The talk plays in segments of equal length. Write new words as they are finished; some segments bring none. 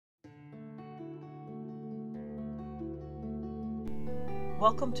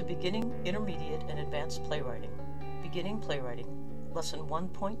Welcome to Beginning, Intermediate, and Advanced Playwriting. Beginning Playwriting, Lesson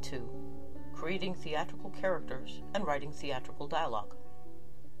 1.2, Creating Theatrical Characters and Writing Theatrical Dialogue.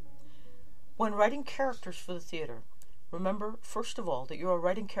 When writing characters for the theater, remember, first of all, that you are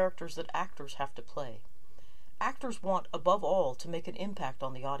writing characters that actors have to play. Actors want, above all, to make an impact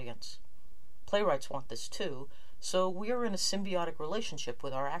on the audience. Playwrights want this too, so we are in a symbiotic relationship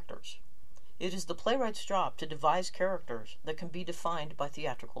with our actors. It is the playwright's job to devise characters that can be defined by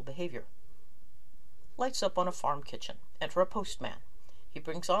theatrical behavior. Lights up on a farm kitchen. Enter a postman. He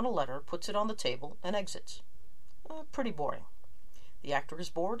brings on a letter, puts it on the table, and exits. Pretty boring. The actor is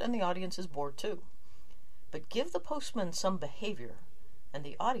bored, and the audience is bored too. But give the postman some behavior, and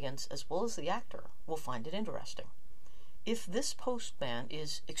the audience, as well as the actor, will find it interesting. If this postman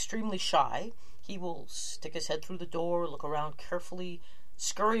is extremely shy, he will stick his head through the door, look around carefully,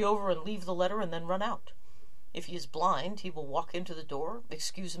 scurry over and leave the letter, and then run out. If he is blind, he will walk into the door,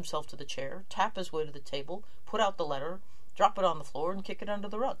 excuse himself to the chair, tap his way to the table, put out the letter, drop it on the floor, and kick it under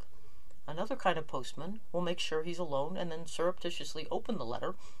the rug. Another kind of postman will make sure he's alone and then surreptitiously open the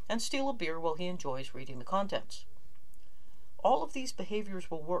letter and steal a beer while he enjoys reading the contents. All of these behaviors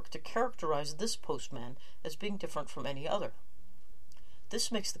will work to characterize this postman as being different from any other.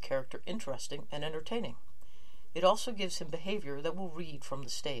 This makes the character interesting and entertaining. It also gives him behavior that will read from the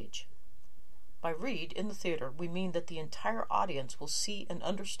stage. By read in the theater, we mean that the entire audience will see and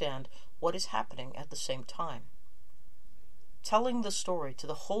understand what is happening at the same time. Telling the story to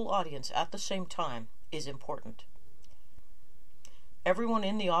the whole audience at the same time is important. Everyone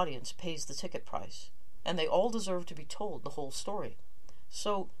in the audience pays the ticket price, and they all deserve to be told the whole story.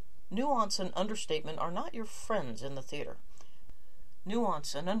 So, nuance and understatement are not your friends in the theater.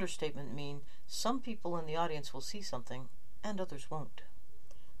 Nuance and understatement mean some people in the audience will see something and others won't.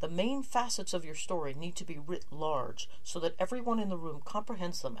 The main facets of your story need to be writ large so that everyone in the room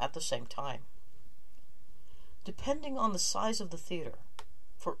comprehends them at the same time. Depending on the size of the theater,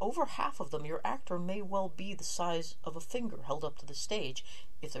 for over half of them your actor may well be the size of a finger held up to the stage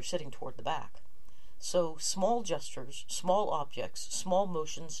if they're sitting toward the back. So small gestures, small objects, small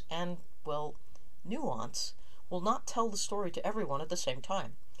motions, and, well, nuance will not tell the story to everyone at the same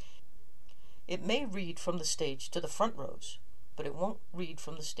time. It may read from the stage to the front rows, but it won't read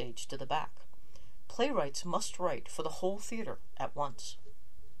from the stage to the back. Playwrights must write for the whole theater at once.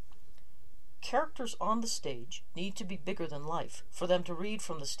 Characters on the stage need to be bigger than life for them to read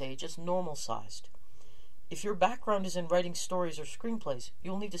from the stage as normal-sized. If your background is in writing stories or screenplays,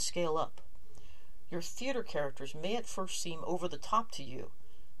 you'll need to scale up. Your theater characters may at first seem over the top to you,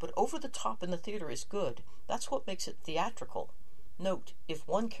 but over the top in the theater is good. That's what makes it theatrical. Note, if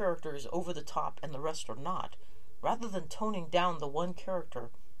one character is over the top and the rest are not, rather than toning down the one character,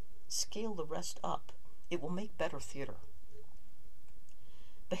 scale the rest up. It will make better theater.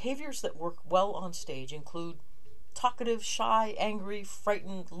 Behaviors that work well on stage include talkative, shy, angry,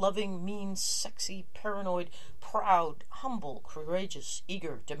 frightened, loving, mean, sexy, paranoid, proud, humble, courageous,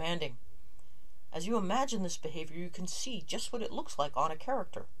 eager, demanding. As you imagine this behavior, you can see just what it looks like on a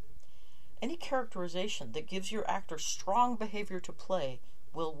character. Any characterization that gives your actor strong behavior to play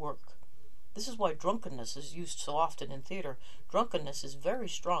will work. This is why drunkenness is used so often in theater. Drunkenness is very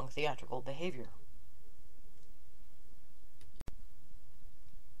strong theatrical behavior.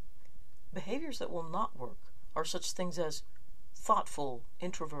 Behaviors that will not work are such things as thoughtful,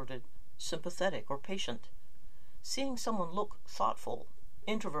 introverted, sympathetic, or patient. Seeing someone look thoughtful,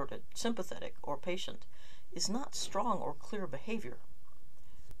 introverted, sympathetic, or patient is not strong or clear behavior.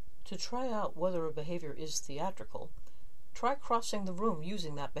 To try out whether a behavior is theatrical, try crossing the room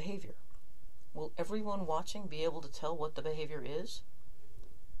using that behavior. Will everyone watching be able to tell what the behavior is?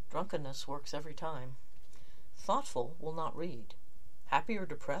 Drunkenness works every time. Thoughtful will not read. Happy or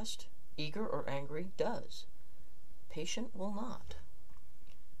depressed, eager or angry does. Patient will not.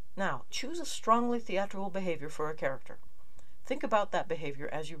 Now, choose a strongly theatrical behavior for a character. Think about that behavior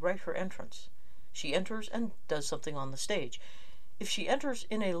as you write her entrance. She enters and does something on the stage. If she enters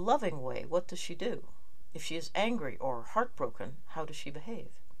in a loving way, what does she do? If she is angry or heartbroken, how does she behave?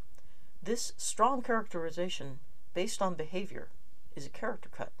 This strong characterization based on behavior is a character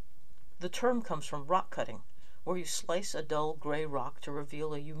cut. The term comes from rock cutting, where you slice a dull gray rock to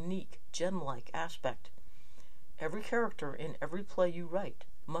reveal a unique, gem-like aspect. Every character in every play you write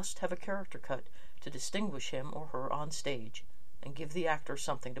must have a character cut to distinguish him or her on stage and give the actor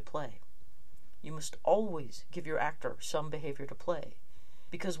something to play. You must always give your actor some behavior to play,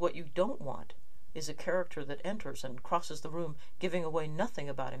 because what you don't want is a character that enters and crosses the room giving away nothing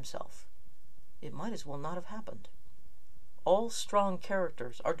about himself. It might as well not have happened. All strong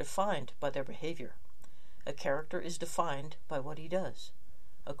characters are defined by their behavior. A character is defined by what he does.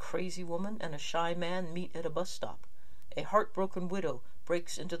 A crazy woman and a shy man meet at a bus stop. A heartbroken widow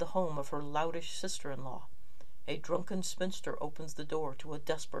breaks into the home of her loutish sister-in-law. A drunken spinster opens the door to a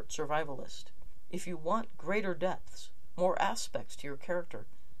desperate survivalist. If you want greater depths, more aspects to your character,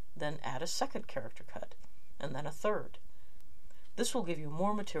 then add a second character cut, and then a third. This will give you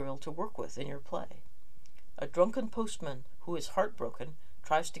more material to work with in your play. A drunken postman who is heartbroken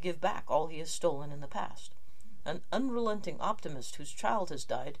tries to give back all he has stolen in the past. An unrelenting optimist whose child has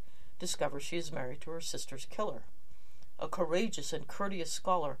died discovers she is married to her sister's killer. A courageous and courteous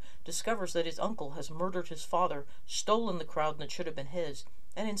scholar discovers that his uncle has murdered his father, stolen the crown that should have been his,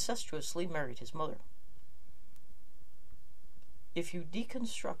 and incestuously married his mother. If you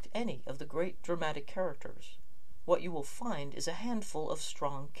deconstruct any of the great dramatic characters, what you will find is a handful of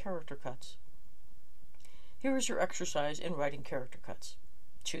strong character cuts. Here is your exercise in writing character cuts.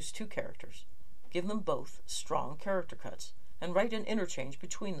 Choose 2 characters. Give them both strong character cuts, and write an interchange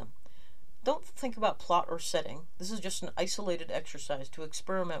between them. Don't think about plot or setting. This is just an isolated exercise to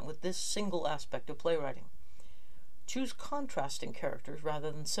experiment with this single aspect of playwriting. Choose contrasting characters rather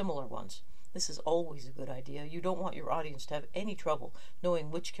than similar ones. This is always a good idea. You don't want your audience to have any trouble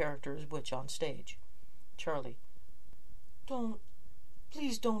knowing which character is which on stage. Charlie.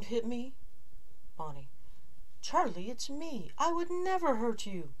 Please don't hit me. Bonnie. Charlie, it's me. I would never hurt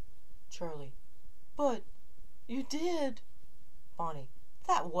you. Charlie. But you did. Bonnie.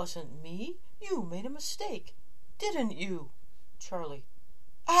 That wasn't me. You made a mistake. Didn't you? Charlie.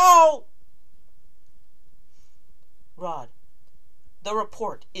 Ow! Rod. The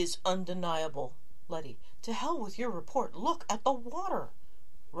report is undeniable. Letty. To hell with your report. Look at the water.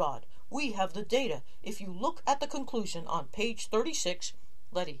 Rod. We have the data. If you look at the conclusion on page 36...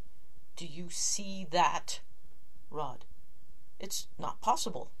 Letty. Do you see that? Rod. It's not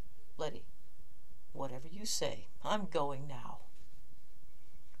possible. Letty. Whatever you say. I'm going now.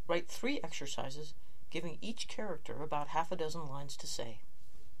 Write 3 exercises, giving each character about half a dozen lines to say.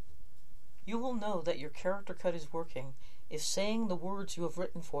 You will know that your character cut is working if saying the words you have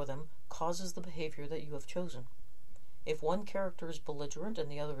written for them causes the behavior that you have chosen. If one character is belligerent and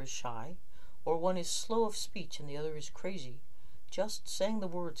the other is shy, or one is slow of speech and the other is crazy, just saying the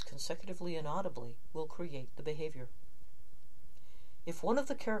words consecutively and audibly will create the behavior. If one of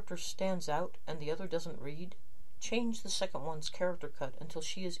the characters stands out and the other doesn't read, change the second one's character cut until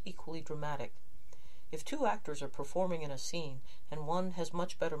she is equally dramatic. If 2 actors are performing in a scene and one has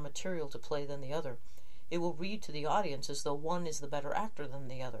much better material to play than the other, it will read to the audience as though one is the better actor than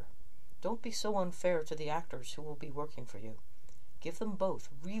the other. Don't be so unfair to the actors who will be working for you. Give them both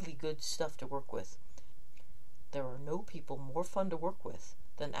really good stuff to work with. There are no people more fun to work with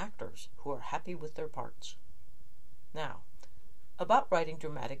than actors who are happy with their parts. Now, about writing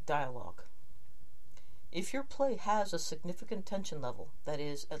dramatic dialogue. If your play has a significant tension level, that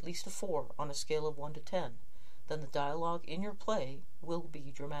is, at least a 4 on a scale of 1 to 10, then the dialogue in your play will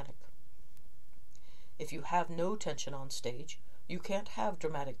be dramatic. If you have no tension on stage, you can't have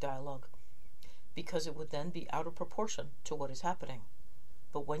dramatic dialogue, because it would then be out of proportion to what is happening.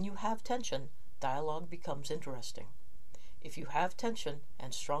 But when you have tension, dialogue becomes interesting. If you have tension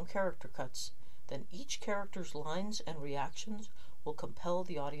and strong character cuts, then each character's lines and reactions will compel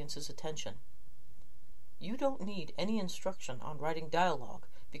the audience's attention. You don't need any instruction on writing dialogue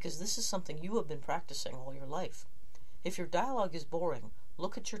because this is something you have been practicing all your life. If your dialogue is boring,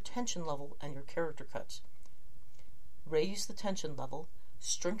 look at your tension level and your character cuts. Raise the tension level,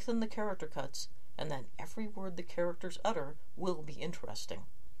 strengthen the character cuts, and then every word the characters utter will be interesting.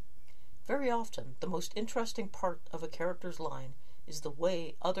 Very often, the most interesting part of a character's line is the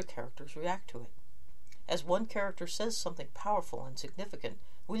way other characters react to it. As one character says something powerful and significant,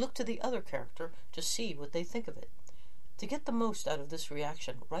 we look to the other character to see what they think of it. To get the most out of this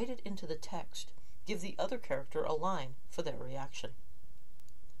reaction, write it into the text. Give the other character a line for their reaction.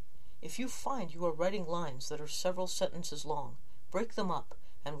 If you find you are writing lines that are several sentences long, break them up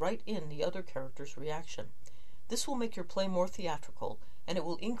and write in the other character's reaction. This will make your play more theatrical, and it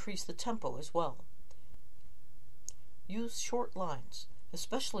will increase the tempo as well. Use short lines,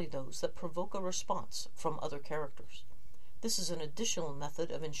 especially those that provoke a response from other characters. This is an additional method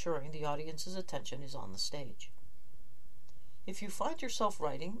of ensuring the audience's attention is on the stage. If you find yourself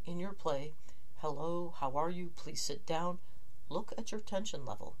writing in your play, "Hello, how are you? Please sit down," look at your tension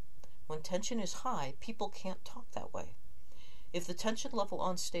level. When tension is high, people can't talk that way. If the tension level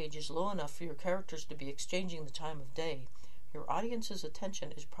on stage is low enough for your characters to be exchanging the time of day, your audience's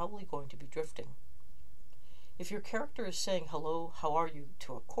attention is probably going to be drifting. If your character is saying "Hello, how are you?"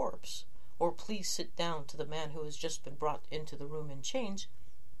 to a corpse, or "Please sit down" to the man who has just been brought into the room in chains,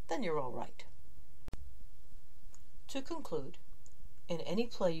 then you're all right. To conclude, In any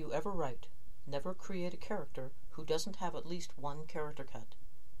play you ever write, never create a character who doesn't have at least one character cut,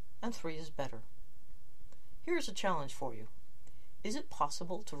 and 3 is better. Here's a challenge for you. Is it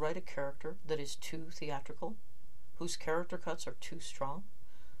possible to write a character that is too theatrical, whose character cuts are too strong?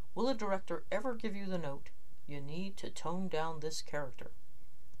 Will a director ever give you the note, you need to tone down this character?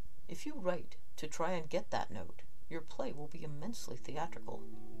 If you write to try and get that note, your play will be immensely theatrical.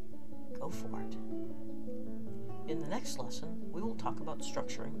 Go for it. In the next lesson, we will talk about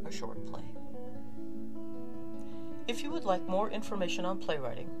structuring a short play. If you would like more information on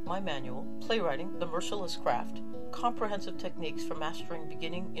playwriting, my manual, Playwriting, the Merciless Craft, Comprehensive Techniques for Mastering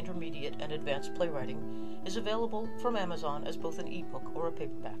Beginning, Intermediate, and Advanced Playwriting, is available from Amazon as both an ebook or a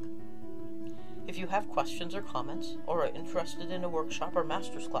paperback. If you have questions or comments, or are interested in a workshop or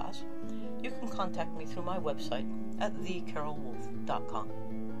master's class, you can contact me through my website at thecarolwolf.com.